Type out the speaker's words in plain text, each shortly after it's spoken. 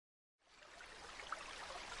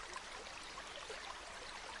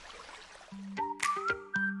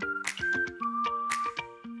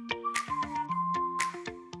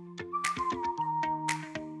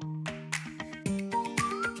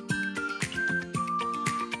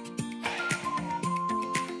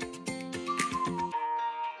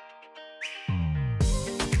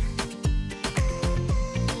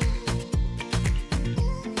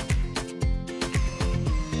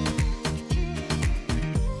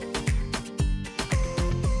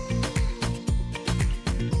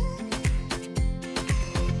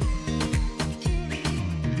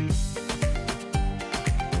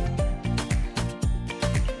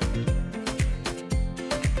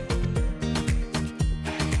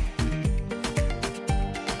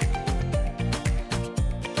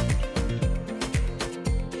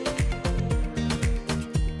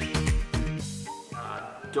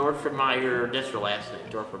Dorfmeyer, that's her last name,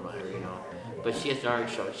 Dorfmeyer, you know. But she has an art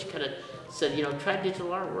show. She kind of said, you know, try digital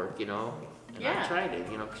artwork, you know. And I tried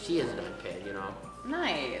it, you know, 'cause she has an iPad, you know.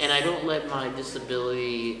 Nice. And I don't let my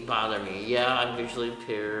disability bother me. Yeah, I'm visually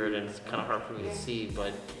impaired and it's kind of hard for me to see,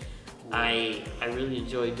 but I really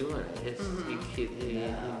enjoy doing it. It's,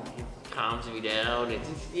 it calms me down. It's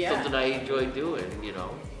something I enjoy doing, you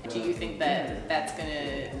know. Do you think that that's going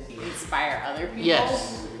to inspire other people?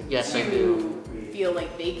 Yes, yes, I do. Feel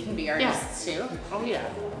like they can be artists too? Oh yeah,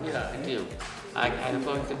 I do. I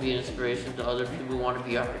hope it could be an inspiration to other people who want to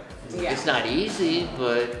be art. Yeah. It's not easy,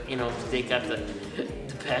 but you know, if they got the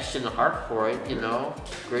passion, the heart for it, you know,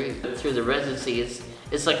 great. Through the residency,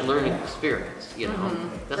 it's like a learning experience, you know.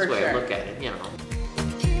 That's the way I look at it, you know.